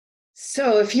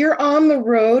So, if you're on the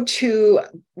road to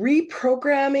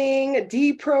reprogramming,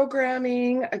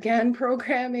 deprogramming, again,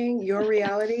 programming your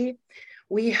reality,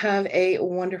 we have a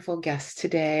wonderful guest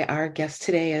today. Our guest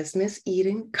today is Miss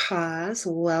Eden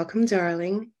Kaz. Welcome,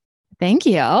 darling. Thank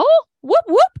you. Whoop,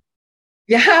 whoop.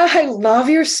 Yeah, I love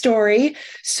your story.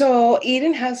 So,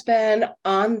 Eden has been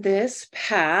on this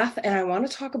path, and I want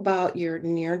to talk about your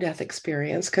near-death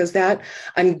experience because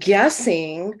I'm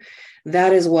guessing,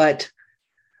 that is what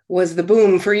was the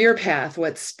boom for your path,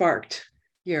 what sparked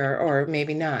or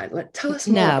maybe not. Tell us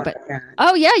more No, about but that.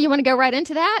 oh, yeah. You want to go right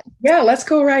into that? Yeah, let's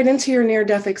go right into your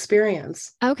near-death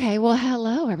experience. Okay. Well,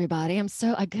 hello, everybody. I'm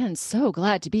so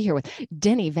glad to be here with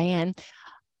Denny Van.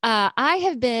 I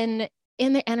have been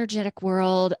in the energetic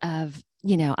world of,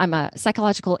 I'm a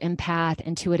psychological empath,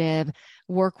 intuitive,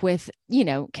 work with,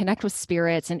 connect with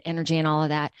spirits and energy and all of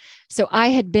that. So I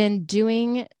had been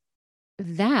doing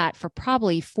that for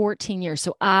probably 14 years.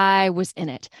 So I was in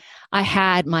it. I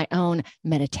had my own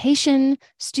meditation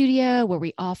studio where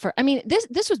we offer,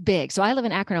 this was big. So I live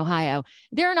in Akron, Ohio.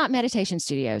 There are not meditation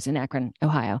studios in Akron,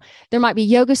 Ohio. There might be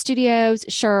yoga studios.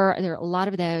 Sure. There are a lot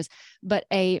of those, but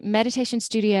a meditation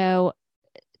studio,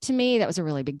 to me, that was a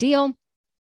really big deal.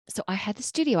 So I had the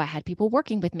studio, I had people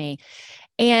working with me,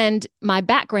 and my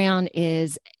background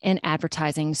is in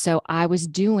advertising. So I was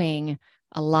doing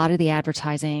a lot of the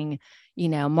advertising,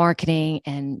 marketing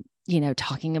and,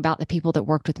 talking about the people that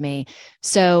worked with me.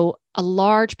 So a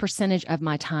large percentage of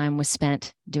my time was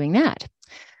spent doing that.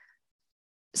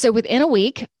 So within a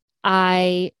week,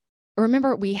 I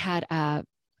remember we had a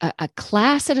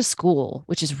class at a school,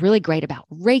 which is really great, about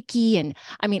Reiki, and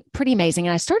pretty amazing.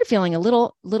 And I started feeling a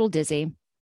little dizzy.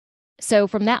 So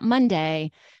from that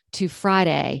Monday to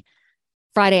Friday,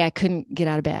 I couldn't get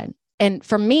out of bed. And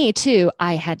for me too,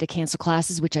 I had to cancel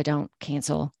classes, which I don't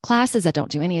cancel classes. I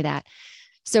don't do any of that.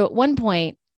 So at one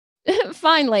point,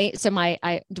 finally,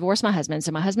 I divorced my husband.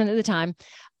 So my husband at the time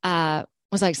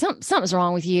was like, something's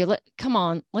wrong with you. Come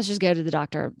on, let's just go to the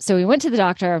doctor. So we went to the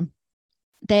doctor.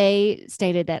 They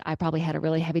stated that I probably had a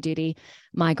really heavy duty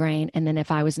migraine. And then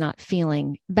if I was not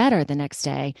feeling better the next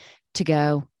day, to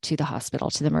go to the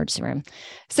hospital, to the emergency room.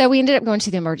 So we ended up going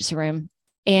to the emergency room,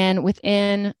 and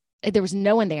there was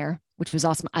no one there, which was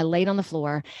awesome. I laid on the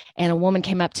floor, and a woman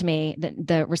came up to me,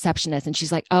 the receptionist, and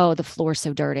she's like, "Oh, the floor's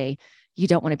so dirty. You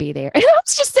don't want to be there." And I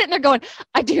was just sitting there going,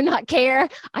 I do not care.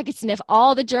 I could sniff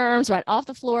all the germs right off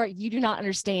the floor. You do not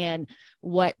understand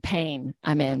what pain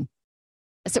I'm in.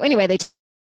 So anyway,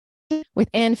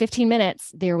 within 15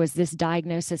 minutes, there was this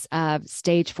diagnosis of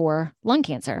stage 4 lung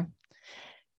cancer.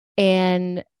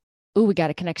 And, we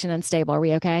got a connection unstable. Are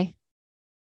we okay?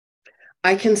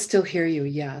 I can still hear you.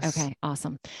 Yes. Okay,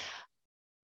 awesome.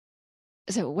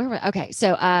 So okay.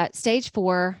 So stage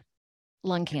 4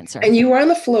 lung cancer. And you were on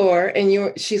the floor,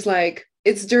 and she's like,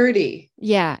 "It's dirty."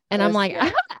 Yeah. And I'm Yes, like,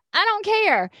 yeah. I don't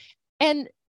care. And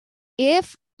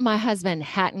if my husband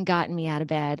hadn't gotten me out of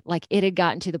bed, like it had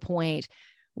gotten to the point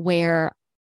where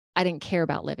I didn't care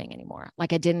about living anymore.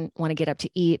 Like I didn't want to get up to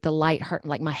eat. The light hurt,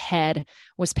 like my head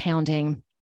was pounding.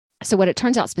 So what it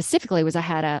turns out specifically was I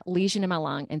had a lesion in my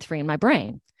lung and 3 in my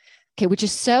brain. Okay, which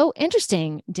is so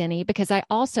interesting, Denny, because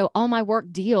all my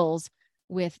work deals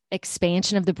with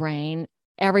expansion of the brain,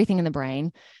 everything in the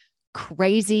brain,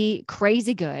 crazy,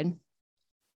 crazy good.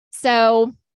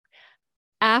 So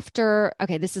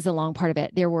this is a long part of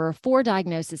it. There were 4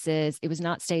 diagnoses. It was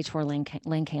not stage 4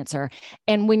 lung cancer.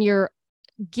 And when you're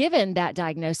given that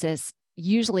diagnosis,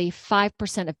 usually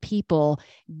 5% of people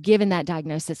given that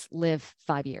diagnosis live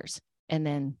 5 years and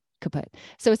then kaput.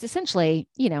 So it's essentially,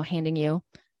 handing you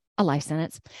a life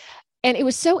sentence. And it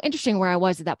was so interesting where I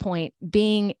was at that point,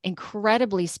 being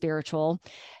incredibly spiritual,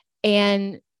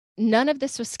 and none of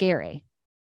this was scary.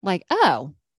 Like,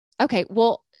 oh, okay,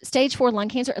 well, stage 4 lung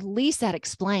cancer, at least that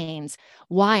explains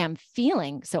why I'm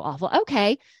feeling so awful.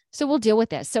 Okay, so we'll deal with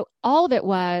this. So all of it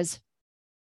was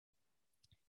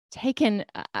taken,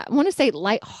 I want to say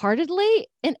lightheartedly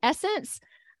in essence.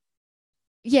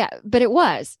 Yeah, but it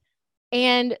was.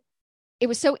 And it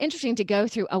was so interesting to go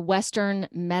through a Western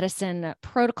medicine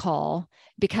protocol,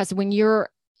 because when you're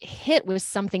hit with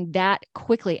something that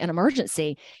quickly, an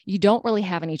emergency, you don't really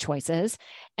have any choices.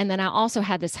 And then I also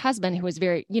had this husband who was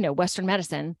very, Western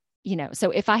medicine,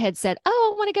 so if I had said,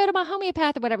 "Oh, I want to go to my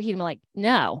homeopath," or whatever, he'd be like,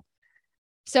 "No."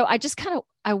 So I just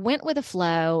I went with the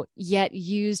flow, yet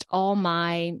used all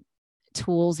my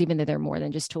tools, even though they're more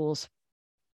than just tools,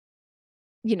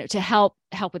 to help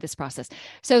with this process.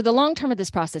 So the long term of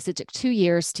this process, it took 2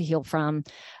 years to heal from.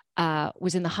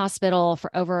 Was in the hospital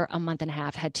for over a month and a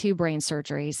half, had 2 brain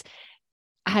surgeries.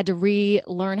 I had to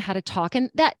relearn how to talk. And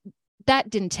that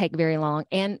didn't take very long,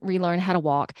 and relearn how to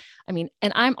walk. I mean,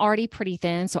 and I'm already pretty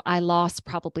thin. So I lost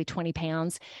probably 20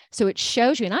 pounds. So it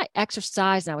shows you, and I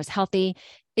exercised and I was healthy.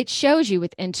 It shows you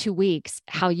within 2 weeks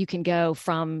how you can go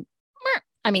from,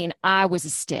 I mean, I was a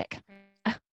stick.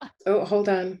 Oh, hold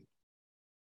on.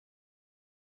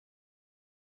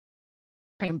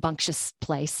 Rambunctious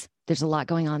place. There's a lot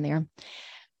going on there.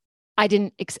 I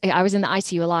was in the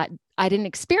ICU a lot. I didn't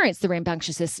experience the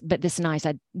rambunctiousness, but this night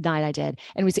I did.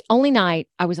 And it was the only night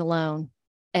I was alone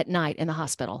at night in the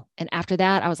hospital. And after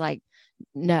that, I was like,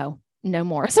 no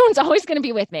more. Someone's always going to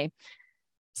be with me.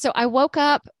 So I woke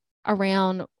up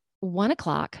around 1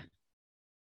 o'clock,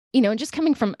 and just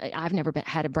coming from, I've never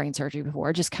had a brain surgery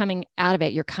before, just coming out of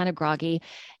it, you're kind of groggy.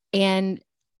 And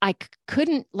I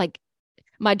couldn't,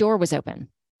 my door was open.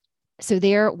 So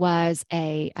there was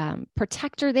a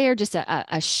protector there, just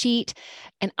a sheet,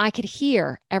 and I could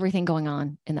hear everything going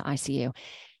on in the ICU.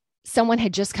 Someone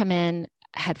had just come in,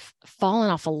 had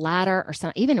fallen off a ladder or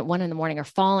something, even at 1 a.m, or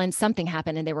fallen, something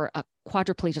happened, and they were a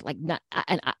quadriplegic,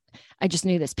 and I just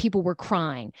knew this. People were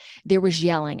crying. There was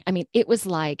yelling. I mean, it was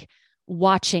like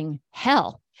watching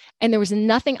hell. And there was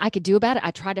nothing I could do about it. I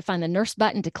tried to find the nurse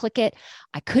button to click it.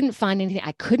 I couldn't find anything.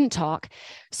 I couldn't talk.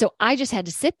 So I just had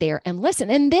to sit there and listen.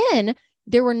 And then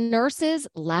there were nurses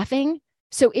laughing.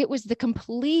 So it was the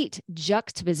complete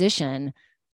juxtaposition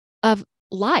of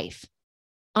life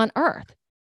on earth.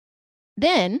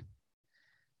 Then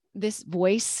this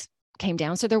voice came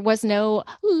down. So there was no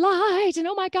light and,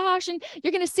 oh my gosh, and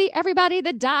you're going to see everybody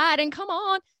that died and come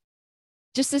on.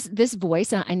 Just this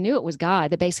voice, and I knew it was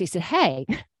God, that basically said, hey,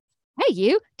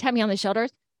 you, tap me on the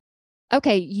shoulders.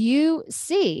 Okay, you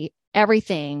see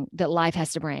everything that life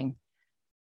has to bring.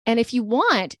 And if you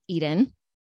want, Eden,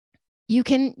 you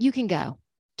can go.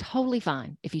 Totally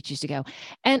fine if you choose to go.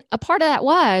 And a part of that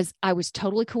was I was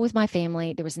totally cool with my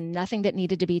family. There was nothing that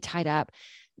needed to be tied up,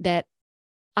 that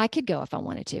I could go if I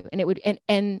wanted to. And it would,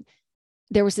 and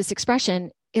there was this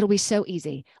expression, it'll be so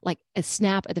easy, like a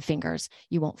snap of the fingers.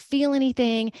 You won't feel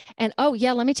anything. And oh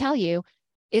yeah, let me tell you,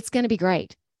 it's going to be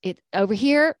great. It over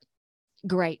here,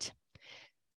 great.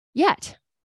 Yet,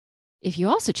 if you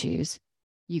also choose,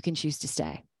 you can choose to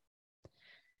stay.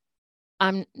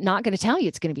 I'm not going to tell you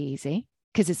it's going to be easy,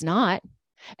 because it's not.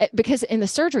 Because in the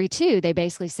surgery too, they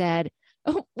basically said,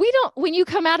 oh, when you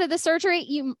come out of the surgery,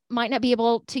 you might not be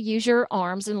able to use your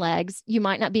arms and legs. You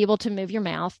might not be able to move your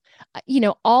mouth.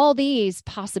 All these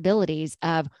possibilities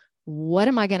of what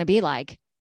am I going to be like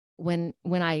when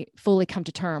I fully come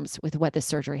to terms with what this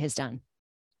surgery has done.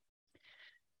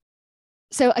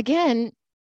 So again,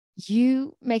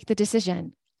 you make the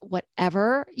decision.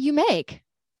 Whatever you make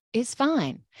is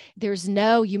fine. There's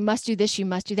no, you must do this, you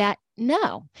must do that.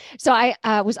 No. So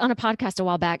I was on a podcast a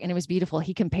while back, and it was beautiful.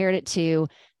 He compared it to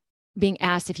being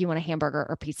asked if you want a hamburger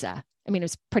or pizza. I mean, it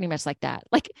was pretty much like that.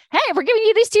 Like, hey, we're giving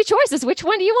you these two choices. Which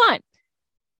one do you want?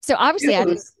 So obviously,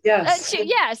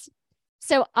 yes.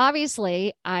 So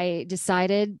obviously, I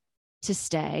decided to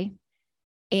stay,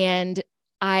 and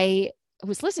I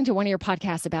was listening to one of your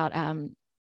podcasts about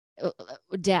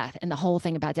death and the whole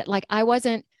thing about that. Like, I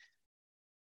wasn't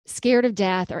scared of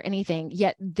death or anything,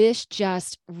 yet this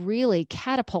just really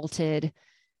catapulted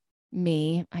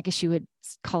me, I guess you would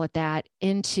call it that,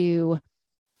 into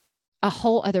a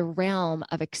whole other realm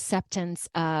of acceptance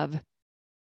of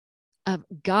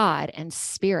God and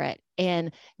spirit.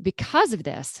 And because of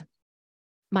this,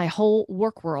 my whole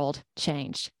work world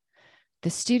changed.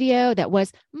 The studio that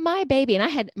was my baby, and I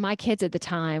had my kids at the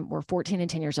time were 14 and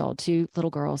 10 years old, two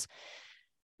little girls.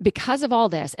 Because of all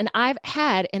this, and I've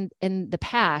had in the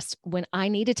past, when I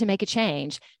needed to make a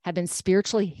change, have been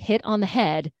spiritually hit on the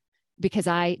head because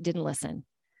I didn't listen.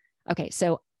 Okay,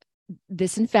 so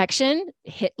this infection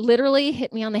literally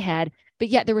hit me on the head, but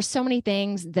yet there were so many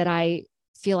things that I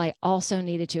feel I also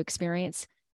needed to experience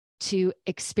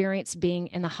being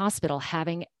in the hospital,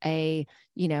 having a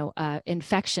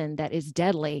infection that is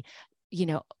deadly.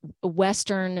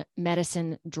 Western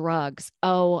medicine drugs.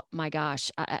 Oh my gosh.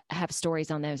 I have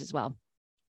stories on those as well.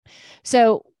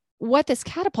 So what this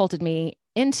catapulted me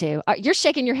into, you're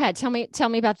shaking your head. Tell me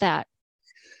about that.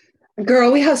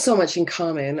 Girl, we have so much in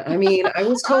common. I mean, I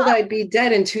was told I'd be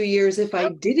dead in 2 years if I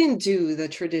didn't do the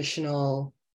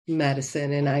traditional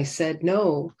medicine. And I said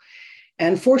no.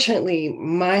 And fortunately,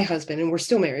 my husband, and we're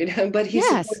still married, but he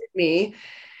supported me.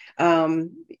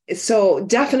 So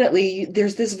definitely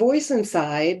there's this voice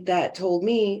inside that told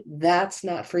me that's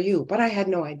not for you, but I had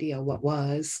no idea what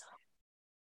was.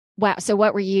 Wow. So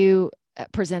what were you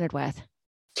presented with?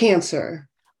 Cancer,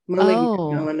 malignant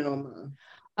melanoma.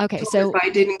 Okay. So if I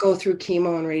didn't go through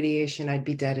chemo and radiation, I'd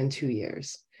be dead in 2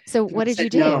 years. So And I what did you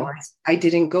said, no, do? I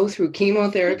didn't go through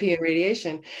chemotherapy and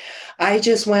radiation. I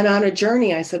just went on a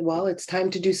journey. I said, well, it's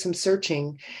time to do some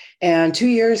searching. And 2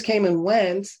 years came and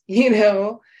went,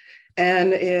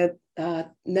 and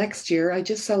next year I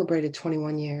just celebrated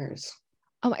 21 years.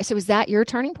 Oh, so was that your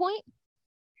turning point?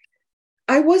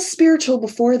 I was spiritual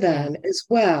before Yeah. then as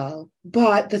well.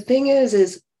 But the thing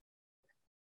is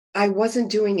I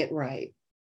wasn't doing it right.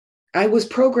 I was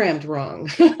programmed wrong.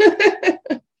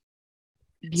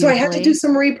 So I had to do Beautifully.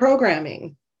 some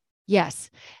reprogramming. Yes.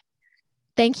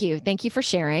 Thank you. Thank you for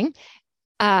sharing.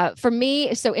 For me,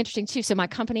 it's so interesting too. So my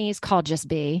company is called Just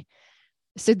Be.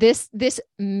 So this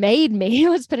made me,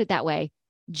 let's put it that way,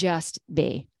 just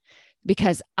be,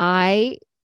 because I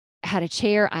had a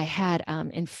chair. I had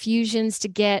infusions to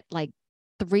get like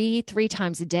three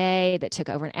times a day that took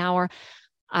over an hour.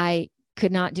 I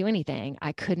could not do anything.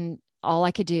 I couldn't, all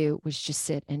I could do was just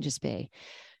sit and just be.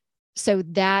 So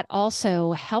that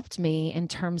also helped me in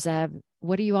terms of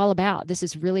what are you all about? This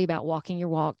is really about walking your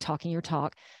walk, talking your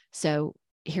talk. So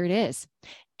here it is.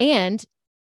 And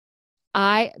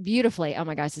I beautifully, oh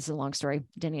my gosh, this is a long story,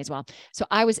 Denny as well. So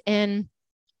I was in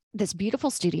this beautiful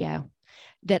studio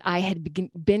that I had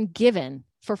been given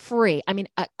for free. I mean,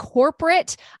 a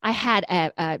corporate, I had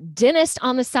a dentist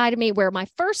on the side of me where my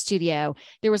first studio,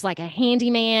 there was like a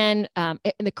handyman in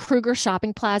the Kruger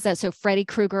shopping plaza. So Freddy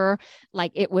Krueger,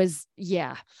 like it was,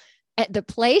 yeah. At the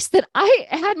place that I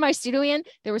had my studio in,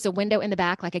 there was a window in the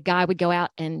back, like a guy would go out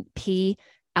and pee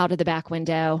out of the back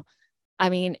window.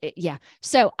 I mean, yeah.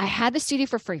 So I had the studio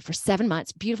for free for 7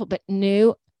 months, beautiful, but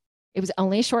knew it was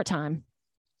only a short time.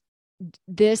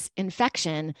 This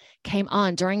infection came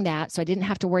on during that. So I didn't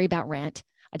have to worry about rent.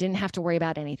 I didn't have to worry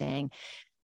about anything.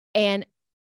 And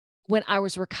when I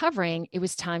was recovering, it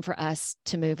was time for us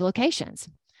to move locations.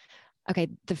 Okay.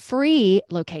 The free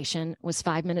location was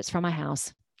 5 minutes from my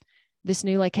house. This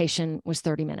new location was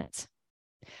 30 minutes.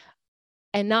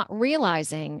 And not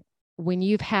realizing when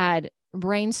you've had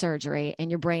brain surgery and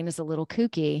your brain is a little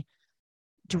kooky,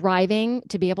 driving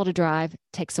to be able to drive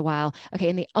takes a while. Okay.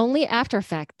 And the only after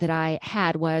effect that I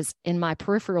had was in my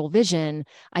peripheral vision,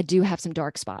 I do have some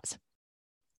dark spots.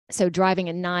 So driving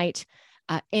at night,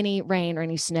 any rain or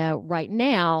any snow right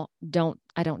now,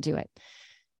 I don't do it.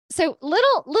 So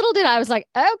little did I was like,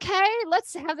 okay,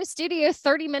 let's have the studio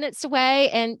 30 minutes away.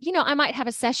 And, I might have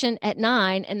a session at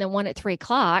 9 and then one at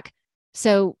 3:00.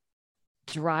 So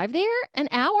drive there an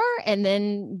hour and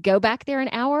then go back there an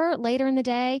hour later in the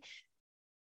day.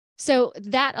 So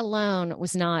that alone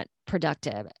was not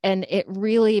productive. And it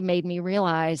really made me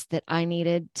realize that I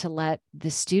needed to let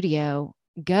the studio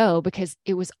go because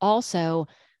it was also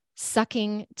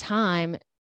sucking time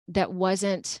that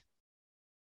wasn't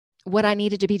what I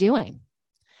needed to be doing.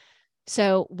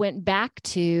 So went back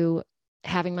to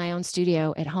having my own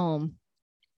studio at home,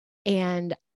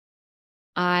 and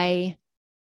I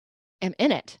am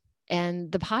in it,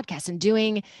 and the podcast and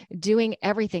doing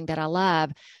everything that I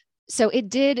love. So it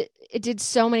did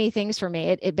so many things for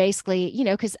me. It basically,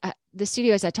 because the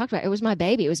studio, as I talked about, it was my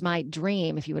baby. It was my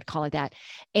dream, if you would call it that.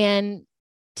 And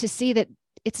to see that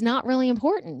it's not really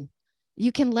important.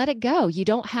 You can let it go. You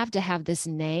don't have to have this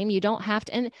name. You don't have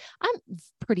to. And I'm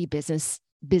pretty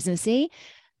businessy.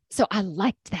 So I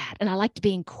liked that. And I liked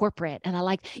being corporate. And I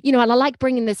liked, and I liked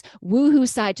bringing this woohoo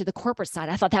side to the corporate side.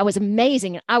 I thought that was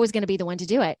amazing. And I was going to be the one to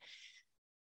do it.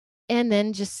 And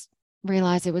then just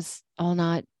realized it was all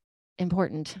not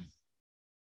important.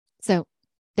 So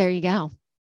there you go.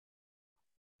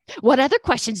 What other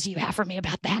questions do you have for me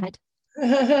about that?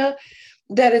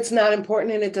 That it's not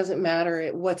important and it doesn't matter.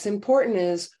 What's important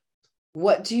is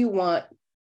what do you want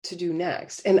to do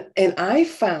next? And I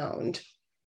found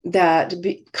that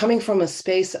coming from a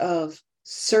space of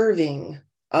serving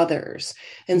others.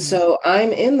 And so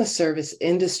I'm in the service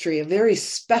industry, a very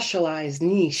specialized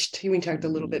niche. We talked a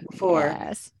little bit before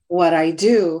what I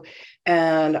do.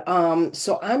 And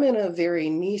so I'm in a very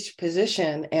niche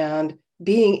position, and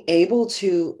being able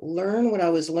to learn what I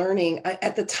was learning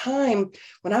at the time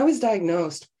when I was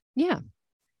diagnosed. Yeah.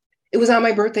 It was on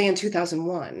my birthday in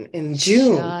 2001 in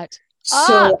June. Shut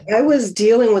so up. I was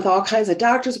dealing with all kinds of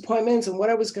doctor's appointments and what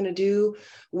I was going to do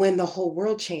when the whole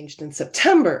world changed in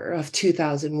September of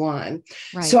 2001.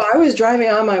 Right. So I was driving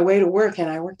on my way to work, and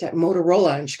I worked at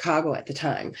Motorola in Chicago at the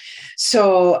time.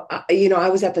 So, I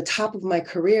was at the top of my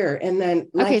career. And then,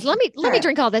 okay, so let me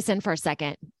drink all this in for a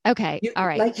second. Okay. All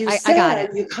right. Like you said, I got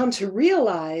it. You come to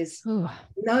realize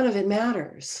none of it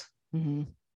matters. Mm-hmm.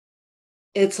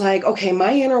 It's like, okay,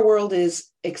 my inner world is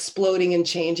exploding and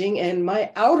changing, and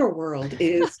my outer world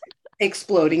is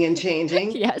exploding and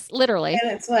changing. Yes, literally.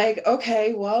 And it's like,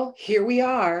 okay, well, here we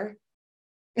are.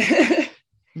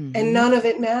 and Mm-hmm. none of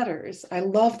it matters. I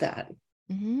love that.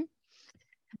 Mm-hmm.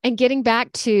 And getting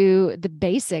back to the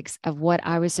basics of what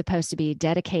I was supposed to be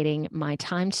dedicating my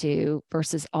time to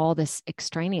versus all this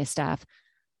extraneous stuff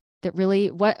that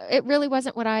really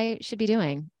wasn't what I should be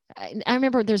doing. I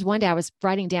remember there's one day I was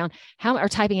writing down or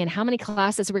typing in how many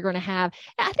classes we're going to have.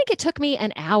 I think it took me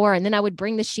an hour, and then I would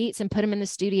bring the sheets and put them in the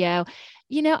studio.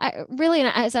 I really,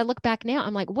 and as I look back now,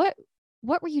 I'm like, what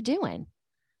were you doing?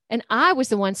 And I was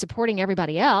the one supporting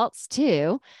everybody else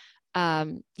too. Yeah,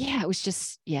 it was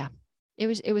just, yeah, it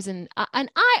was an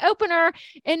eye opener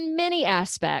in many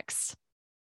aspects.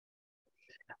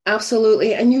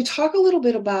 Absolutely. And you talk a little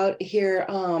bit about here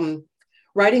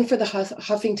writing for the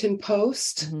Huffington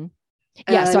Post Mm-hmm.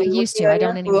 Yeah, so I and used working to. I on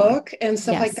don't your anymore. book and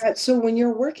stuff like Yes. that. So when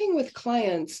you're working with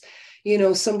clients,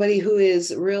 somebody who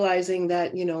is realizing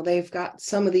that, they've got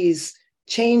some of these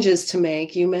changes to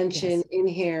make, you mentioned Yes. in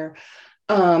here,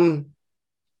 um,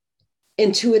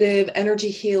 intuitive energy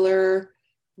healer,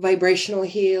 vibrational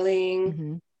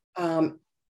healing, Mm-hmm. um,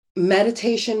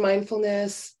 meditation,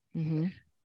 mindfulness, Mm-hmm.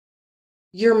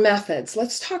 your methods.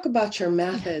 Let's talk about your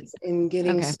methods in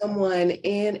getting Okay. someone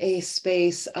in a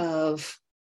space of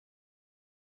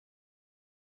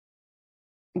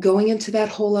going into that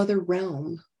whole other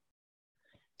realm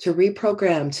to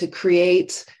reprogram, to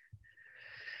create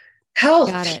health,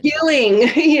 Got it. healing.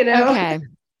 Okay.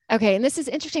 Okay. And this is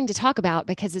interesting to talk about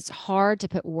because it's hard to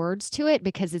put words to it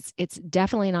because it's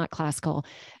definitely not classical.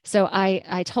 So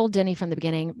I told Denny from the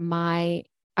beginning,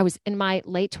 I was in my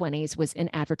late 20s, was in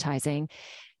advertising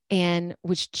and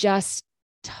was just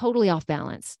totally off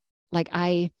balance. Like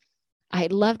I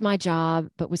loved my job,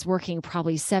 but was working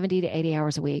probably 70 to 80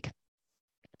 hours a week.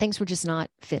 Things were just not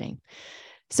fitting.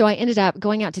 So I ended up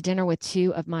going out to dinner with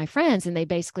two of my friends, and they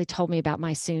basically told me about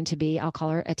my soon to be, I'll call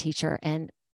her a teacher, and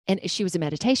she was a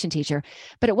meditation teacher.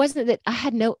 But it wasn't that I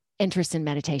had no interest in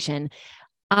meditation.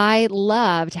 I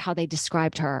loved how they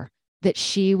described her, that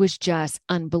she was just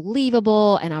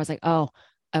unbelievable. And I was like, oh,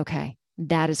 okay,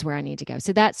 that is where I need to go.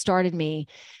 So that started me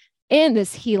in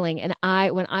this healing. And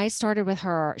when I started with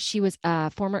her, she was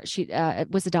she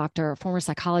was a doctor, former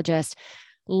psychologist,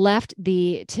 left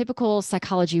the typical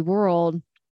psychology world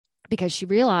because she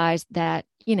realized that,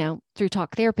 through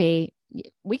talk therapy,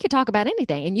 we could talk about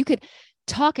anything and you could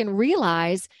talk and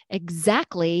realize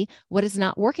exactly what is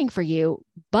not working for you,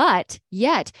 but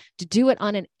yet to do it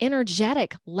on an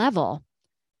energetic level,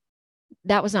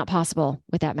 that was not possible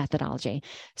with that methodology.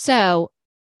 So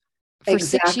for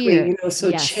 6 years, Exactly. So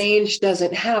yes, change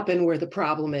doesn't happen where the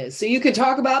problem is. So you can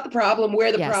talk about the problem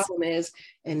where the yes, problem is,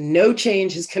 and no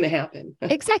change is going to happen.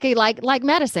 exactly. Like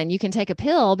medicine, you can take a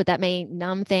pill, but that may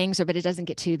numb things, but it doesn't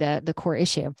get to the core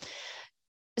issue.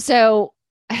 So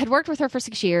I had worked with her for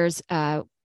 6 years.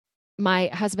 My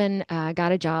husband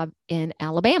got a job in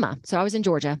Alabama. So I was in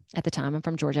Georgia at the time. I'm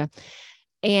from Georgia.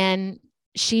 And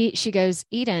she goes,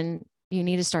 Eden, you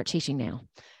need to start teaching now.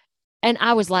 And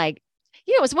I was like,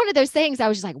 it was one of those things. I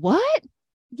was just like, what?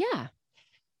 Yeah.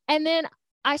 And then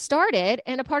I started,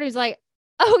 and a part of me was like,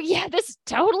 oh yeah, this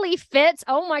totally fits.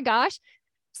 Oh my gosh.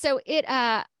 So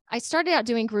I started out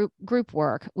doing group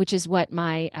work, which is what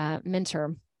my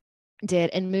mentor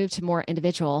did, and moved to more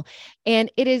individual. And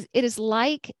it is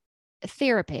like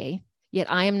therapy, yet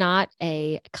I am not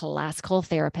a classical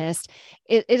therapist.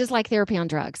 It is like therapy on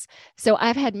drugs. So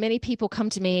I've had many people come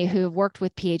to me who have worked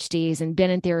with PhDs and been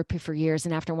in therapy for years.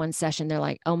 And after one session, they're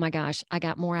like, oh my gosh, I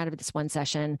got more out of this one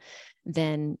session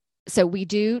than. So we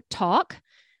do talk.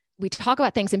 We talk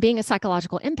about things. And being a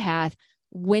psychological empath,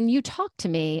 when you talk to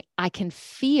me, I can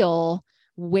feel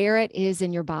where it is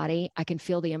in your body. I can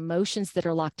feel the emotions that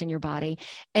are locked in your body.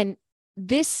 And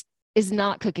this is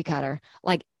not cookie cutter.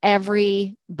 Like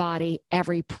every body,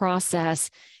 every process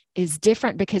is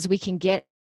different because we can get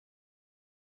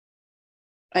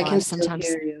I can still sometimes.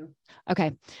 hear you.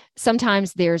 Okay.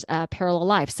 Sometimes there's a parallel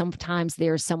life. Sometimes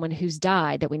there's someone who's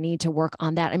died that we need to work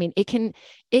on that. I mean, it can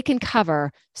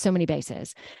cover so many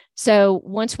bases. So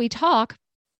once we talk,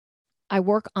 I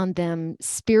work on them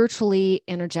spiritually,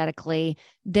 energetically.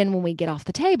 Then when we get off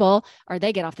the table, or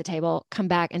they get off the table, come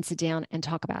back and sit down and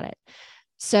talk about it.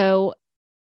 So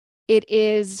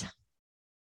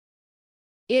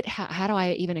how do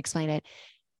I even explain it?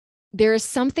 There is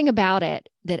something about it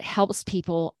that helps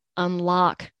people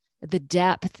unlock the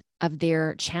depth of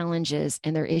their challenges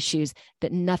and their issues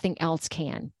that nothing else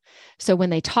can. So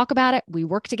when they talk about it, we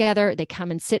work together, they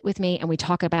come and sit with me and we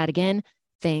talk about it again,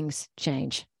 things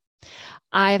change.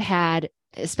 I've had,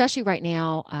 especially right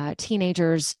now,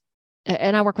 teenagers,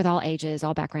 and I work with all ages,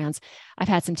 all backgrounds. I've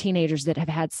had some teenagers that have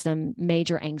had some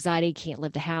major anxiety, can't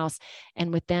leave the house.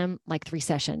 And with them, like 3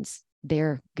 sessions,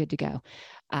 they're good to go.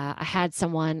 I had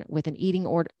someone with an eating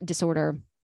disorder.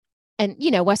 And,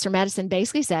 Western medicine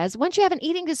basically says once you have an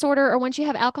eating disorder or once you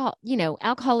have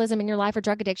alcoholism in your life or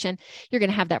drug addiction, you're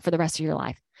going to have that for the rest of your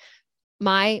life.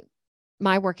 My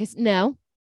work is no,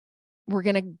 we're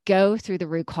going to go through the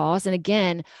root cause. And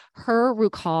again, her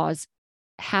root cause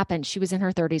happened. She was in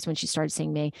her 30s when she started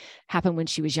seeing me, happened when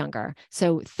she was younger.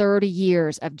 So 30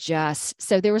 years of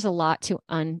so there was a lot to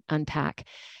unpack.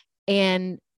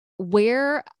 And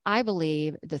where I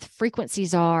believe the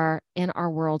frequencies are in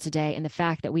our world today and the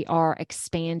fact that we are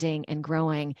expanding and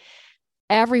growing,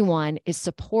 everyone is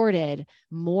supported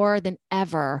more than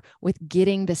ever with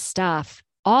getting the stuff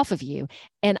off of you.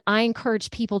 And I encourage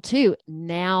people to,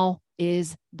 now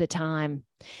is the time.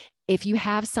 If you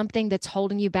have something that's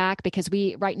holding you back, because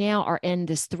we right now are in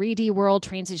this 3D world,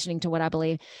 transitioning to what I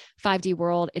believe 5D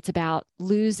world, it's about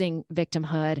losing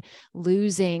victimhood,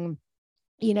 losing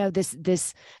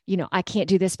this, I can't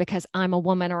do this because I'm a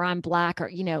woman or I'm Black,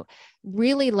 or,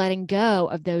 really letting go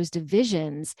of those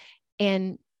divisions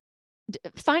and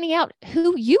finding out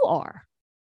who you are.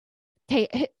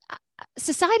 Okay.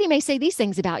 Society may say these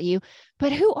things about you,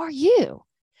 but who are you?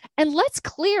 And let's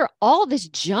clear all this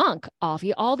junk off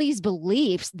you, all these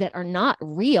beliefs that are not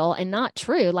real and not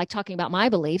true, like talking about my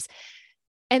beliefs.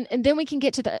 And then we can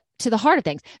get to the heart of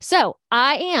things. So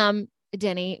I am,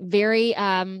 Denny, very,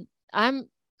 I'm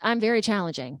very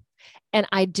challenging, and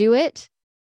I do it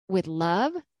with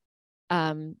love.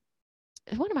 One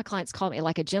of my clients called me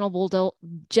like a gentle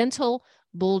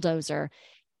bulldozer.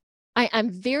 I'm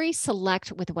very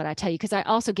select with what I tell you, because I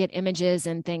also get images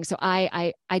and things. So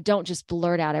I don't just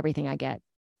blurt out everything I get.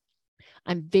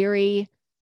 I'm very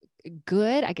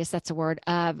good, I guess that's a word,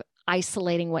 of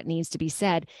isolating what needs to be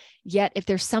said. Yet if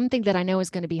there's something that I know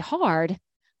is going to be hard,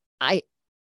 I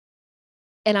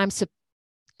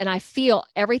feel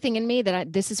everything in me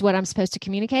that this is what I'm supposed to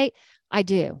communicate, I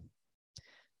do.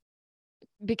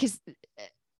 Because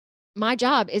my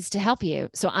job is to help you.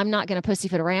 So I'm not going to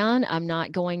pussyfoot around. I'm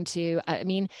not going to,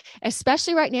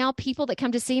 especially right now, people that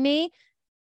come to see me,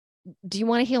 do you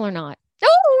want to heal or not?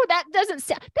 Oh, that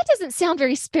doesn't sound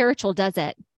very spiritual, does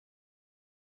it?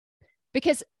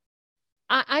 Because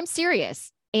I'm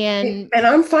serious. And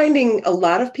I'm finding a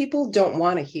lot of people don't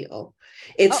want to heal.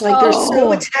 It's like they're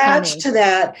so attached to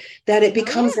that it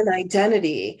becomes an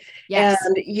identity. Yes.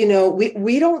 And,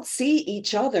 we don't see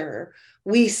each other.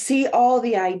 We see all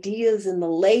the ideas and the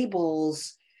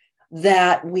labels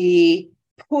that we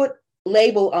put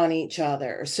label on each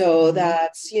other. So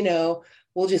that's,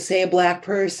 we'll just say a Black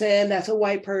person, that's a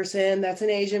white person, that's an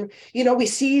Asian, we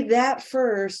see that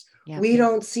first. Yep. We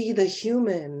don't see the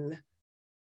human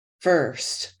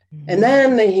first. And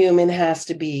then the human has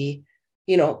to be,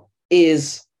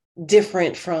 is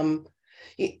different from,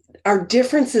 our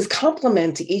differences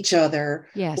complement each other.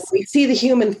 Yes. We see the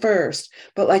human first,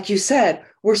 but like you said,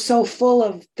 we're so full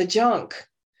of the junk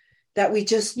that we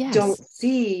just don't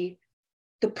see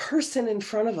the person in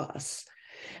front of us.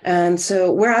 And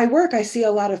so where I work, I see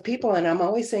a lot of people, and I'm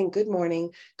always saying good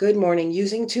morning,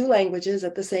 using two languages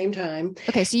at the same time.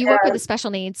 Okay. So you work with the special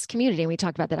needs community, and we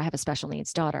talked about that. I have a special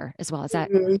needs daughter as well. Is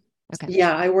that? Okay.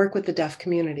 Yeah, I work with the deaf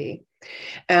community,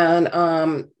 and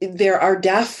there are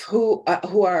deaf who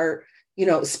are,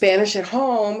 Spanish at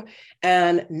home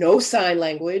and no sign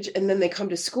language, and then they come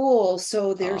to school.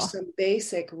 So there's some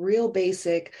real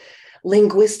basic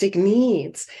linguistic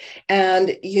needs, and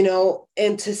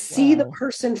to see the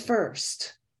person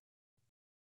first,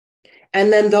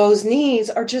 and then those needs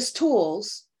are just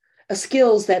tools,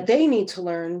 skills that they need to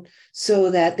learn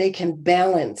so that they can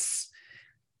balance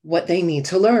what they need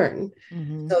to learn.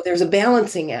 So there's a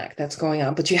balancing act that's going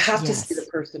on, but you have to see the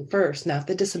person first, not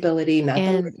the disability, not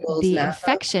the labels. The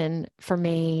infection for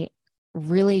me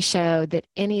really showed that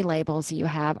any labels you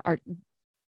have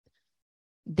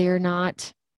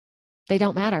they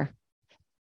don't matter.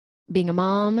 Being a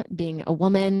mom, being a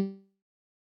woman,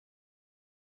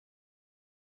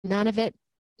 none of it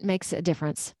makes a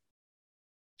difference.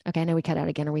 Okay, I know we cut out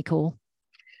again. Are we cool?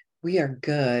 We are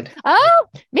good. Oh,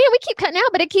 man, we keep cutting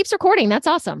out, but it keeps recording. That's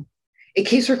awesome. It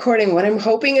keeps recording. What I'm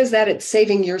hoping is that it's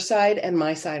saving your side and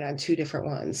my side on two different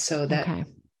ones, so that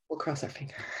we'll cross our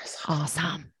fingers.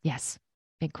 Awesome. Yes.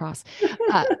 Big cross.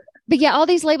 But yeah, all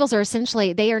these labels are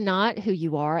essentially, they are not who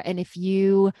you are. And if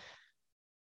you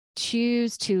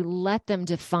choose to let them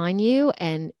define you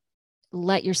and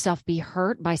let yourself be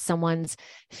hurt by someone's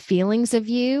feelings of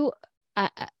you,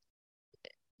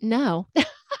 no.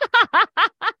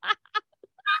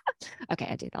 Okay,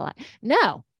 I do that a lot.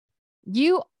 No,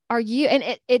 you are you.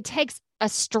 And it takes a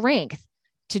strength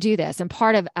to do this. And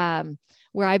part of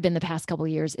where I've been the past couple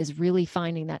of years is really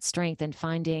finding that strength and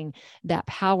finding that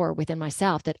power within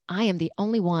myself, that I am the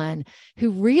only one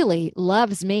who really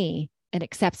loves me and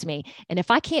accepts me. And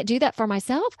if I can't do that for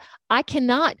myself, I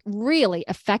cannot really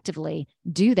effectively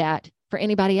do that for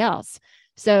anybody else.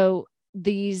 So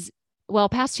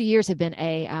past 2 years have been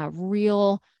a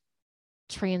real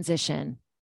transition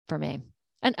for me.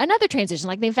 Another transition,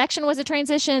 like the infection was a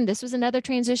transition. This was another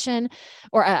transition,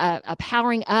 or a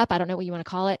powering up. I don't know what you want to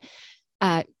call it.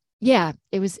 Yeah,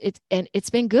 it's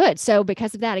been good. So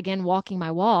because of that, again, walking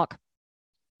my walk,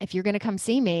 if you're going to come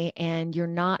see me and you're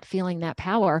not feeling that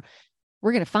power,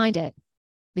 we're going to find it,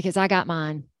 because I got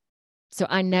mine. So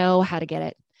I know how to get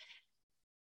it.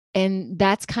 And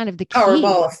that's kind of the key. Our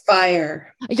ball of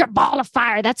fire. Your ball of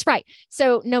fire. That's right.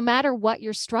 So no matter what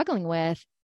you're struggling with,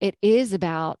 it is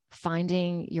about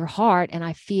finding your heart. And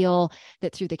I feel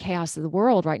that through the chaos of the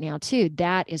world right now too,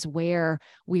 that is where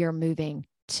we are moving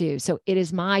to. So it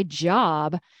is my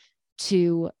job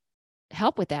to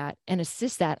help with that and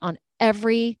assist that on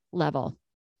every level.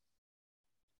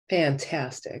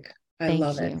 Fantastic. I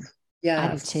love it. Yes.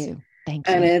 I do too. Thank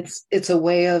you. And it's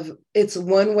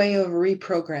one way of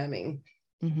reprogramming,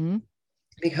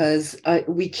 because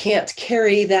we can't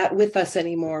carry that with us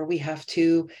anymore. We have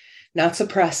to not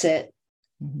suppress it,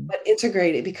 but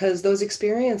integrate it, because those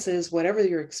experiences, whatever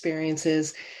your experience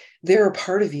is, they're a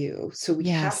part of you. So we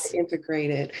have to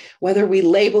integrate it, whether we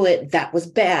label it, that was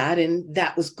bad and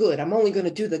that was good. I'm only going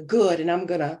to do the good, and I'm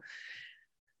going to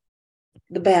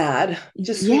the bad,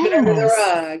 just sweep it under the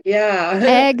rug.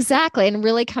 Yeah, exactly. And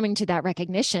really coming to that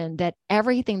recognition that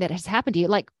everything that has happened to you,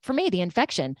 like for me, the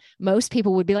infection, most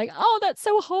people would be like, oh, that's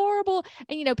so horrible.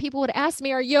 And, people would ask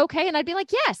me, are you okay? And I'd be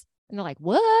like, yes. And they're like,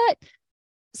 what?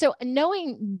 So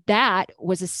knowing that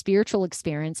was a spiritual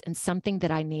experience and something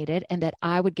that I needed, and that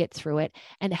I would get through it,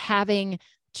 and having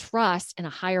trust in a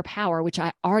higher power, which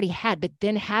I already had, but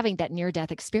then having that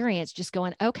near-death experience, just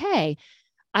going, okay,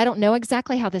 I don't know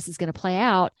exactly how this is going to play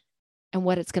out and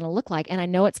what it's going to look like. And I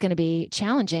know it's going to be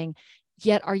challenging,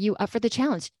 yet are you up for the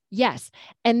challenge? Yes.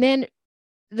 And then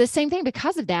the same thing,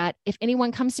 because of that, if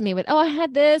anyone comes to me with, oh, I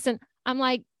had this, and I'm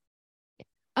like,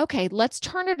 okay, let's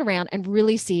turn it around and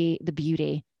really see the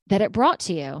beauty that it brought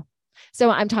to you. So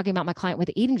I'm talking about my client with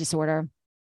the eating disorder.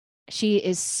 She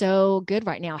is so good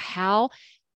right now. How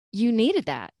you needed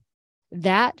that.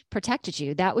 That protected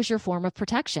you. That was your form of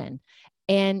protection.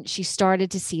 And she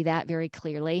started to see that very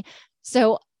clearly.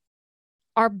 So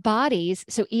our bodies,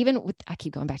 I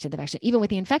keep going back to the vaccine, even with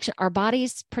the infection, our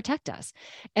bodies protect us,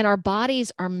 and our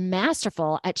bodies are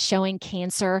masterful at showing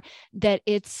cancer that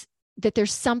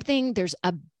there's something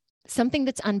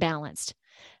that's unbalanced.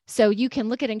 So you can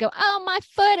look at it and go, oh, my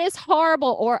foot is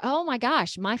horrible. Or, oh my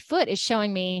gosh, my foot is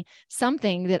showing me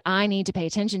something that I need to pay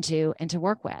attention to and to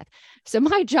work with. So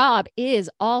my job is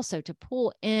also to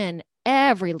pull in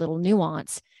every little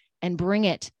nuance and bring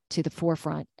it to the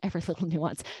forefront, every little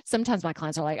nuance. Sometimes my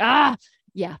clients are like,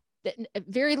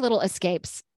 very little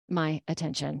escapes my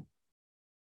attention.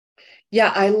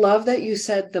 Yeah, I love that you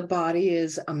said the body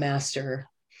is a master.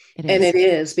 And it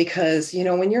is, because,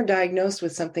 when you're diagnosed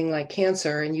with something like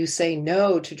cancer and you say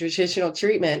no to traditional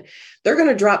treatment, they're going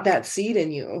to drop that seed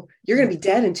in you. You're going to be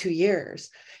dead in 2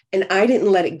 years. And I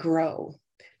didn't let it grow,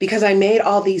 because I made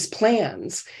all these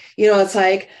plans. It's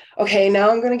like, okay,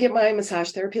 now I'm going to get my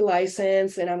massage therapy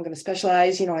license, and I'm going to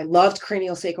specialize. I loved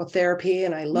craniosacral therapy,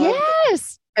 and I loved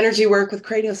energy work with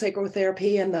craniosacral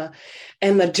therapy and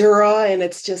the Dura, and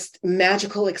it's just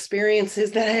magical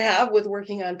experiences that I have with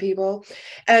working on people.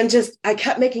 And just, I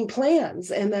kept making plans,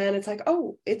 and then it's like,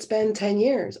 oh, it's been 10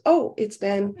 years. Oh, it's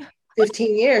been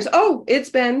 15 years. Oh, it's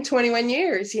been 21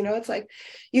 years. It's like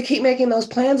you keep making those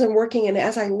plans and working. And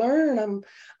as I learn,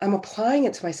 I'm applying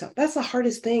it to myself. That's the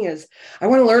hardest thing, is I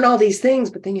want to learn all these things,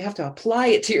 but then you have to apply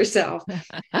it to yourself.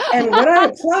 And when I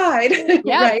applied,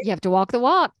 right, you have to walk the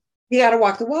walk. You got to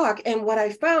walk the walk. And what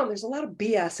I found, there's a lot of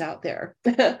BS out there.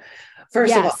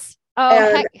 First of all.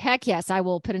 Oh, heck yes. I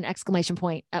will put an exclamation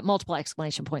point, multiple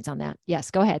exclamation points on that.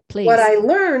 Yes, go ahead, please. What I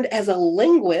learned as a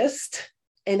linguist,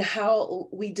 and how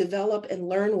we develop and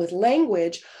learn with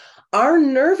language, our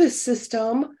nervous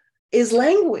system is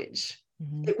language.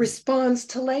 It responds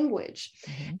to language.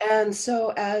 And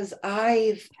so and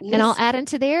I'll add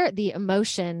into there the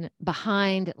emotion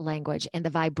behind language and the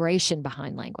vibration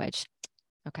behind language.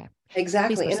 Okay.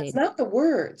 Exactly. And it's not the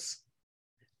words.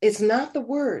 It's not the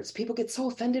words. People get so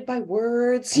offended by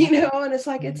words, and it's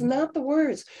like, it's not the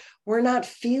words. We're not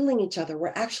feeling each other.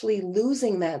 We're actually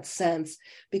losing that sense,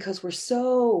 because we're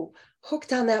so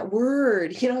hooked on that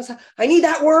word. So I need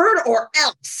that word or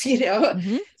else, So,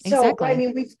 exactly.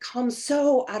 we've come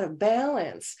so out of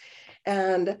balance.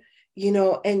 And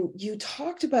and you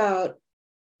talked about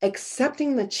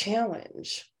accepting the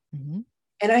challenge. Mm-hmm.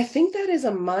 And I think that is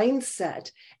a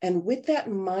mindset. And with that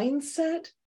mindset,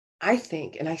 I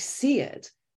think, and I see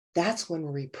it, that's when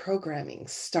reprogramming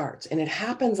starts. And it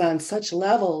happens on such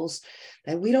levels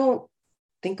that we don't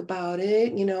think about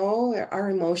it. Our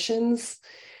emotions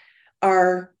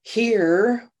are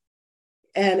here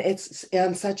and it's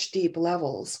on such deep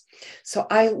levels. So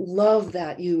I love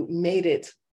that you made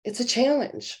it. It's a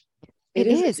challenge. It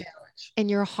It is a is. challenge.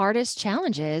 And your hardest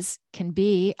challenges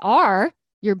are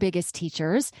your biggest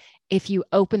teachers if you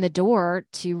open the door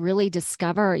to really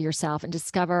discover yourself and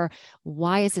discover,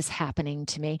 why is this happening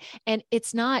to me? And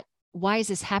it's not, why is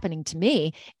this happening to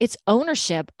me? It's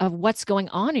ownership of what's going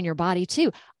on in your body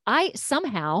too. I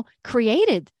somehow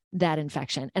created that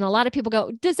infection. And a lot of people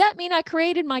go, does that mean I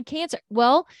created my cancer?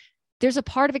 Well, there's a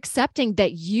part of accepting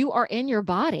that you are in your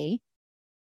body.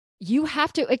 You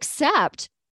have to accept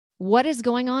what is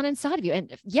going on inside of you.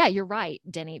 And yeah, you're right,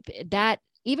 Denny, that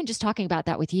even just talking about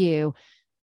that with you,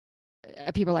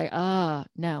 people are like, oh,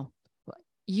 no,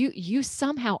 you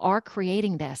somehow are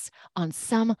creating this on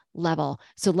some level.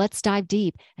 So let's dive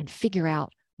deep and figure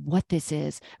out what this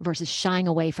is versus shying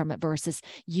away from it versus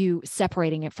you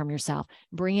separating it from yourself.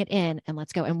 Bring it in and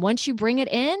let's go. And once you bring it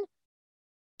in,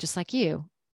 just like you,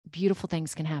 beautiful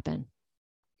things can happen.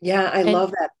 Yeah, I And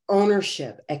love that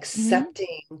ownership,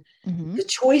 accepting mm-hmm. the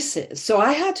choices. So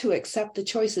I had to accept the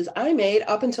choices I made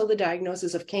up until the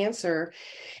diagnosis of cancer.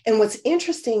 And what's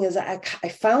interesting is I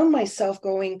found myself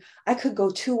going, I could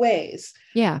go two ways.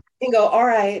 Yeah. And go, all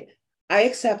right, I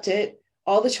accept it,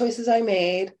 all the choices I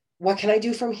made. What can I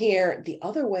do from here? The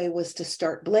other way was to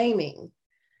start blaming.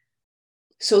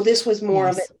 So this was more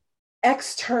of an Yes.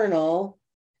 external.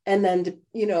 And then,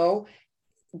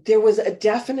 there was a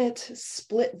definite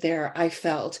split there, I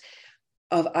felt,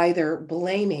 of either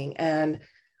blaming. And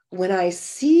when I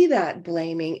see that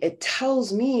blaming, it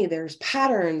tells me there's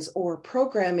patterns or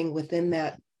programming within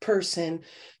that person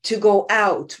to go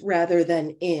out rather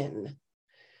than in,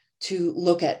 to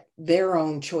look at their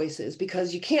own choices,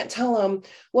 because you can't tell them,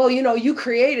 well, you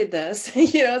created this.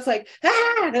 It's like,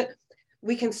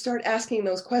 we can start asking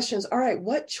those questions. All right,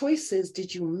 what choices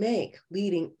did you make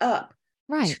leading up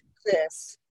Right. to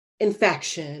this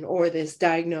infection or this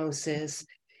diagnosis?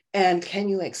 And can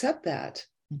you accept that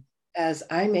as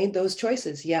I made those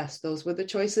choices? Yes, those were the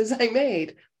choices I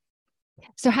made.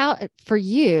 So how for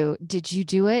you, did you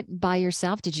do it by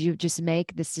yourself? Did you just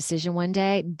make this decision one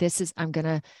day? I'm going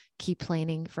to keep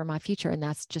planning for my future and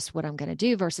that's just what I'm going to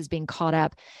do versus being caught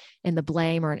up in the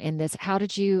blame or in this. How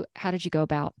did you go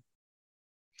about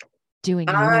doing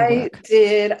your work?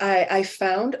 I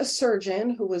found a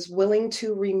surgeon who was willing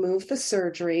to remove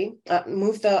the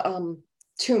move the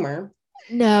tumor.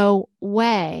 No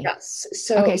way. Yes.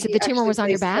 So Okay. So he the tumor actually was on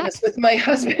your placed tennis back. with my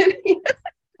husband.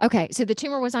 Okay. So the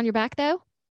tumor was on your back though?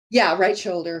 Yeah, right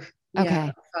shoulder. Yeah,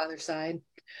 Okay. father's side.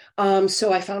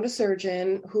 So I found a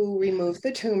surgeon who removed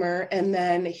the tumor, and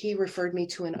then he referred me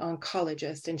to an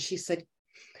oncologist. And she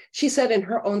said in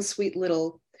her own sweet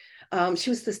little, she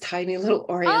was this tiny little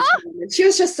Oriental Ah! woman. She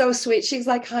was just so sweet. She's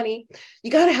like, honey,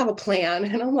 you got to have a plan.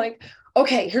 And I'm like,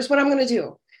 okay, here's what I'm going to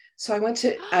do. So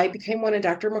I became one of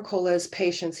Dr. McCullough's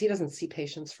patients. He doesn't see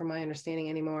patients from my understanding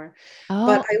anymore,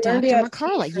 but Oh, I learned Dr. EFT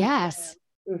McCullough. from Yes.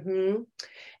 him.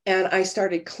 And I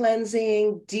started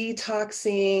cleansing,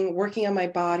 detoxing, working on my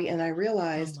body. And I Oh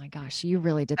realized my gosh. You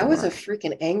really did I the was a work.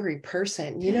 freaking angry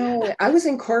person. I was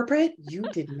in corporate. You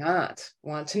did not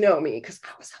want to know me because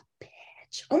I was a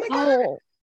bitch. Oh my God. Oh,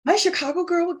 My Chicago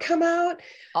girl would come out.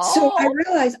 So I oh,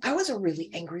 realized I was a really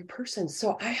angry person.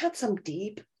 So I had some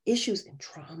deep issues and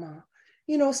trauma,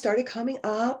 started coming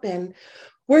up and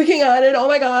working on it. Oh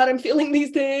my God, I'm feeling these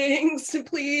things.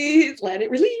 Please let it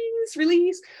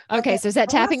release. But okay. that So is that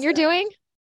tapping you're process, doing?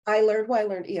 I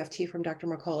learned EFT from Dr.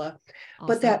 McCullough.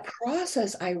 But Awesome. that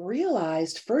process, I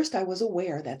realized first I was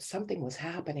aware that something was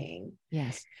happening.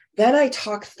 Yes. Then I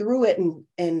talked through it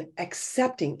and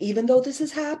accepting, even though this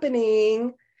is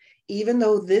happening, even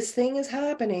though this thing is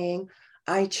happening,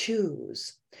 I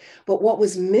choose. But what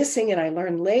was missing, and I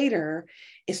learned later,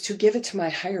 is to give it to my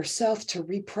higher self to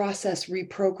reprocess,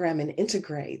 reprogram, and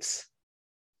integrate.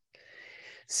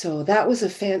 So that was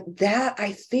that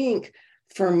I think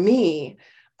for me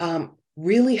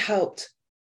really helped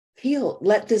heal,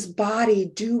 let this body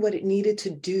do what it needed to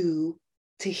do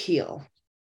to heal.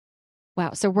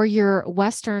 Wow. So were your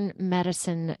Western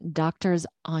medicine doctors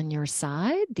on your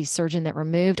side, the surgeon that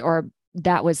removed, or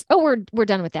that was, oh, we're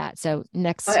done with that. So My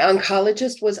next,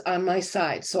 oncologist was on my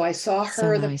side. So I saw so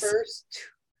her the nice.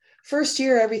 first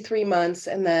year every 3 months,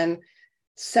 and then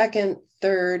second,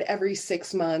 third every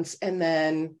 6 months, and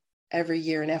then every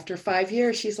year. And after 5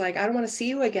 years, she's like, I don't want to see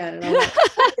you again. And I'm like,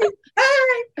 okay, all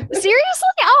right. Seriously?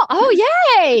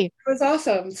 Yay. It was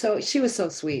awesome. So she was so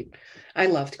sweet. I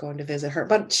loved going to visit her,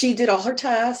 but she did all her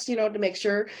tests, to make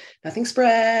sure nothing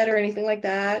spread or anything like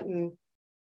that. And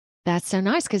That's so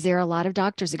nice because there are a lot of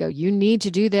doctors that go, you need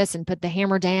to do this and put the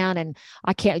hammer down. And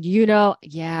I can't,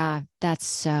 yeah, that's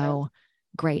so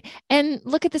great. And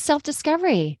look at the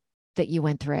self-discovery that you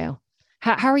went through.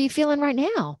 How are you feeling right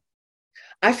now?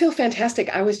 I feel fantastic.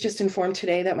 I was just informed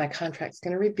today that my contract's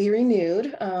going to be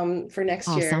renewed for next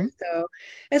year. Awesome. So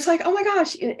it's like, oh my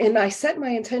gosh. And I set my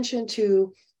intention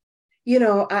to,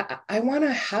 I want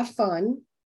to have fun,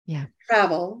 Yeah.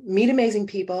 travel, meet amazing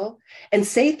people, and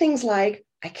say things like,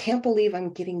 I can't believe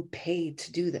I'm getting paid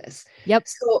to do this. Yep.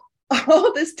 So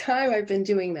all this time I've been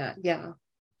doing that. Yeah.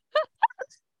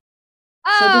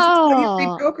 So this is how you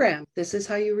Oh, reprogram. This is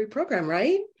how you reprogram,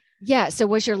 right? yeah. So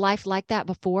was your life like that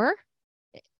before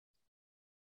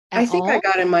I at think I all?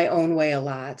 got in my own way a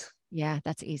lot, Yeah,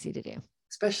 that's easy to do.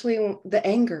 especially the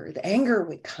anger. The anger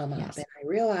would come up, Yes. and I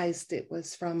realized it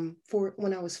was from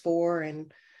when I was 4,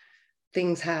 and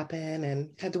things happen,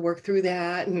 and had to work through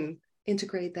that and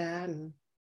integrate that and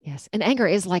Yes. And anger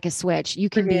is like a switch. You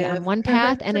can be on forgive, one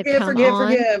path and forgive, forgive,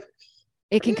 forgive.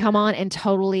 it can come on and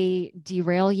totally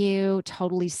derail you,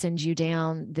 totally send you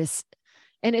down this.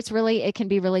 And it can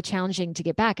be really challenging to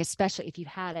get back, especially if you've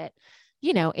had it,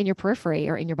 in your periphery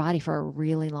or in your body for a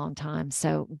really long time.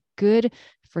 So good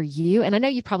for you. And I know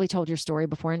you've probably told your story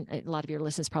before, and a lot of your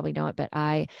listeners probably know it, but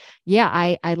I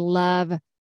love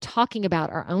talking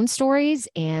about our own stories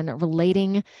and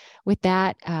relating with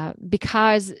that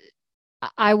because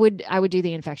I would do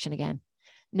the infection again,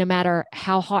 no matter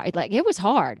how hard. Like it was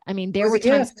hard. I mean, It there was were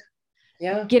a times gift.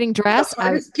 Yeah. getting The dressed.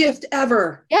 hardest gift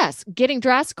ever. Yes, getting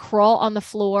dressed, crawl on the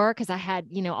floor because I had,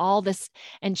 all this,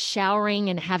 and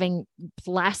showering and having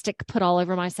plastic put all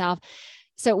over myself.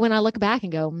 So when I look back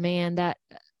and go, man,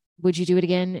 would you do it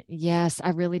again? Yes, I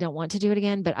really don't want to do it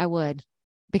again, but I would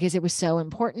because it was so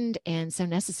important and so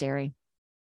necessary.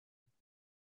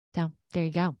 So there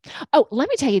you go. Oh, let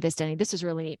me tell you this, Denny. This is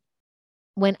really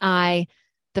neat.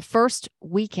 The first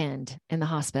weekend in the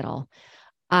hospital,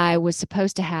 I was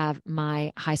supposed to have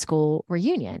my high school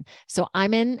reunion. So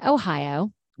I'm in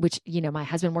Ohio, which, my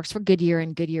husband works for Goodyear,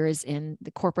 and Goodyear is in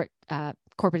the corporate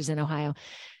is in Ohio.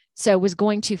 So I was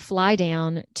going to fly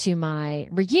down to my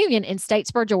reunion in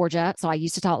Statesboro, Georgia. So I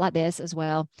used to talk like this as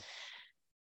well.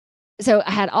 So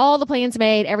I had all the plans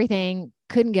made, everything,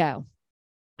 couldn't go.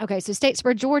 Okay. So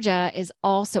Statesboro, Georgia is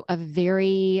also a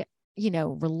very,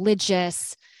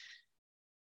 religious,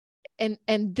 and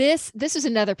this is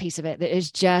another piece of it that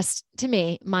is just, to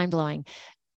me, mind-blowing.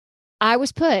 I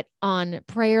was put on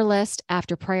prayer list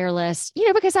after prayer list,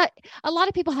 because a lot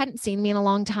of people hadn't seen me in a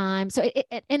long time. So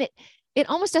it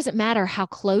almost doesn't matter how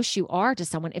close you are to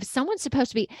someone. If someone's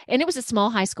supposed to be, and it was a small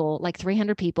high school, like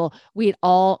 300 people, we had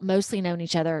all mostly known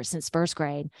each other since first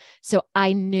grade. So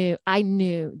I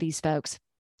knew these folks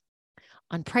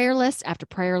on prayer list after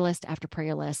prayer list after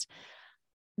prayer list.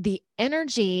 The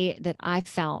energy that I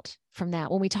felt from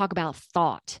that, when we talk about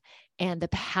thought and the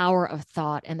power of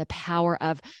thought and the power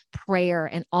of prayer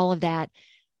and all of that,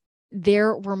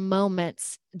 there were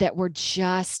moments that were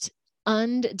just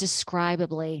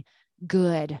undescribably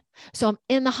good. So I'm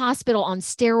in the hospital on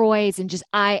steroids,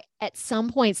 and at some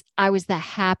points, I was the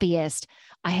happiest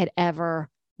I had ever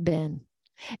been.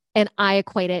 And I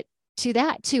equate it to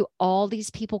that, to all these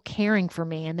people caring for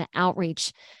me and the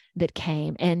outreach that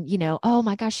came, and oh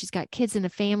my gosh, she's got kids in the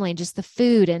family, and just the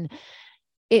food, and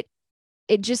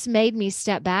it just made me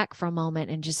step back for a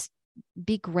moment and just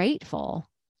be grateful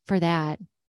for that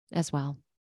as well.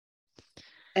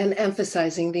 And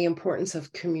emphasizing the importance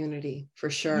of community, for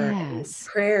sure. Yes. And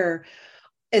prayer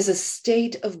is a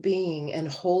state of being, and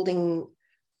holding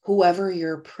whoever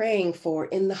you're praying for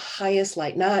in the highest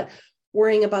light, not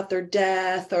worrying about their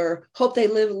death or hope they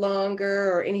live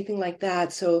longer or anything like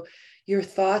that. So your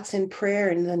thoughts in prayer,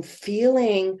 and then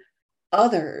feeling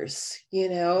others,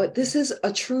 this is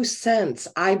a true sense,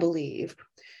 I believe,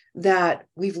 that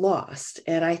we've lost.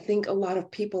 And I think a lot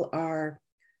of people are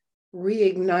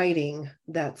reigniting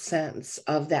that sense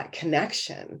of that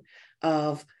connection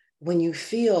of when you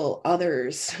feel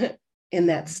others in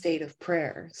that state of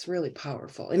prayer. It's really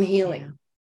powerful and healing.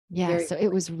 Yeah. So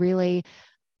it was really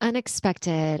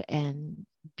unexpected and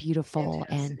beautiful.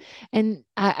 Fantastic. And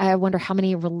I wonder how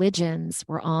many religions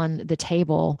were on the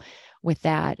table with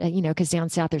that, because down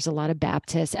south, there's a lot of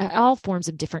Baptists, all forms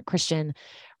of different Christian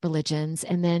religions.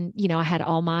 And then, I had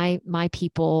all my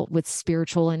people with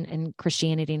spiritual and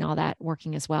Christianity and all that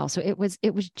working as well. So it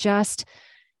was just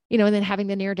and then having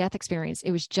the near death experience.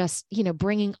 It was just,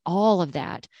 bringing all of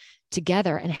that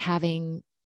together and having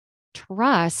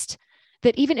trust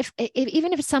that even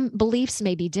if some beliefs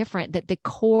may be different, that the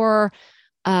core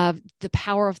of the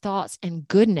power of thoughts and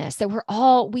goodness, that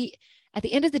we at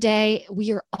the end of the day,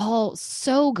 we are all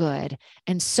so good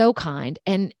and so kind.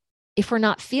 And if we're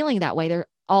not feeling that way, there are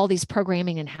all these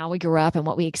programming and how we grew up and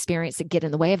what we experience that get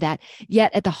in the way of that.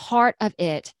 Yet at the heart of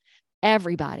it,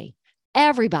 everybody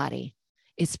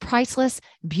is priceless,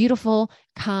 beautiful,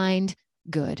 kind,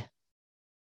 good.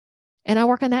 And I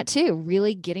work on that too,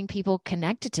 really getting people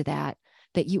connected to that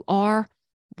you are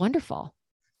wonderful.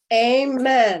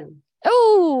 Amen.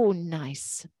 Oh,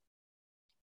 nice.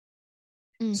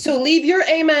 So leave your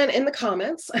amen in the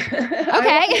comments. Okay. I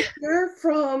want to hear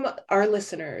from our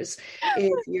listeners.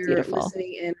 If you're Beautiful.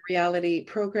 listening in reality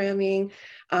programming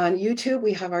on YouTube,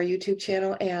 we have our YouTube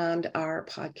channel and our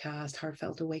podcast,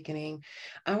 Heartfelt Awakening.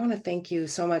 I want to thank you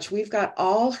so much. We've got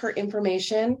all her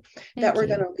information that we're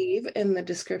going to leave in the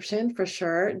description for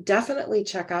sure. Definitely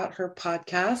check out her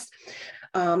podcast.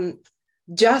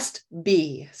 Just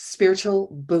Be Spiritual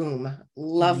Boom.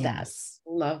 Love that.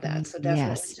 Love that. So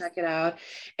definitely check it out.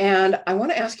 And I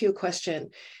want to ask you a question.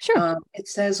 Sure. It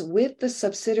says, with the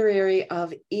subsidiary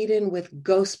of Eden with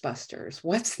Ghostbusters.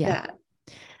 What's that?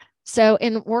 So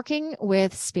in working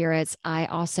with spirits, I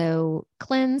also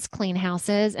clean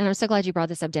houses. And I'm so glad you brought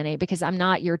this up, Denny, because I'm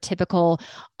not your typical,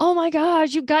 oh my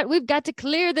gosh, we've got to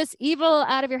clear this evil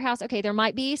out of your house. Okay, there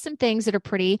might be some things that are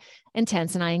pretty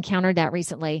intense, and I encountered that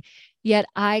recently. Yet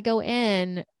I go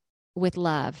in with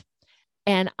love,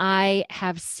 and I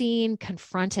have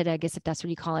confronted, I guess if that's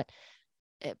what you call it,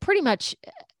 pretty much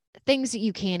things that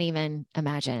you can't even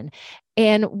imagine.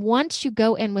 And once you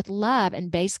go in with love and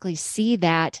basically see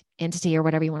that entity or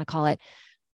whatever you want to call it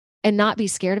and not be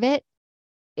scared of it,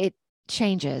 it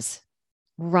changes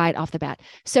right off the bat.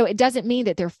 So it doesn't mean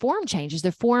that their form changes.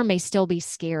 Their form may still be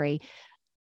scary,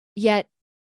 yet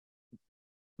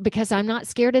because I'm not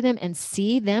scared of them and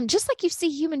see them just like you see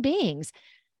human beings,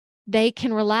 they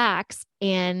can relax,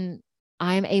 and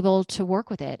I'm able to work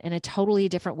with it in a totally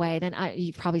different way than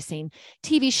you've probably seen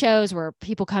TV shows where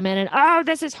people come in and, oh,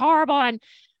 this is horrible. And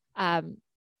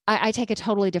I take a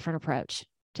totally different approach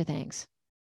to things.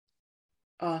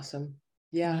 Awesome.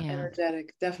 Yeah.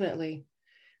 Energetic. Definitely.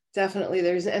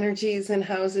 There's energies in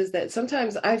houses that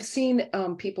sometimes I've seen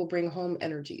people bring home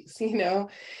energies,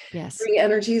 Yes. Bring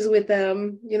energies with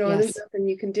them, There's nothing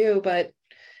you can do, but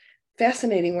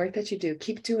fascinating work that you do.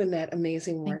 Keep doing that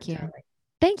amazing work.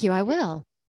 Thank you. I will.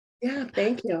 Yeah,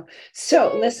 thank you.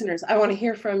 So listeners, I want to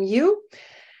hear from you.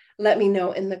 Let me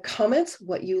know in the comments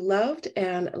what you loved,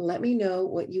 and let me know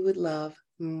what you would love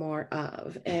more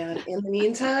of. And in the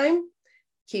meantime,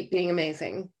 keep being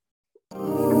amazing.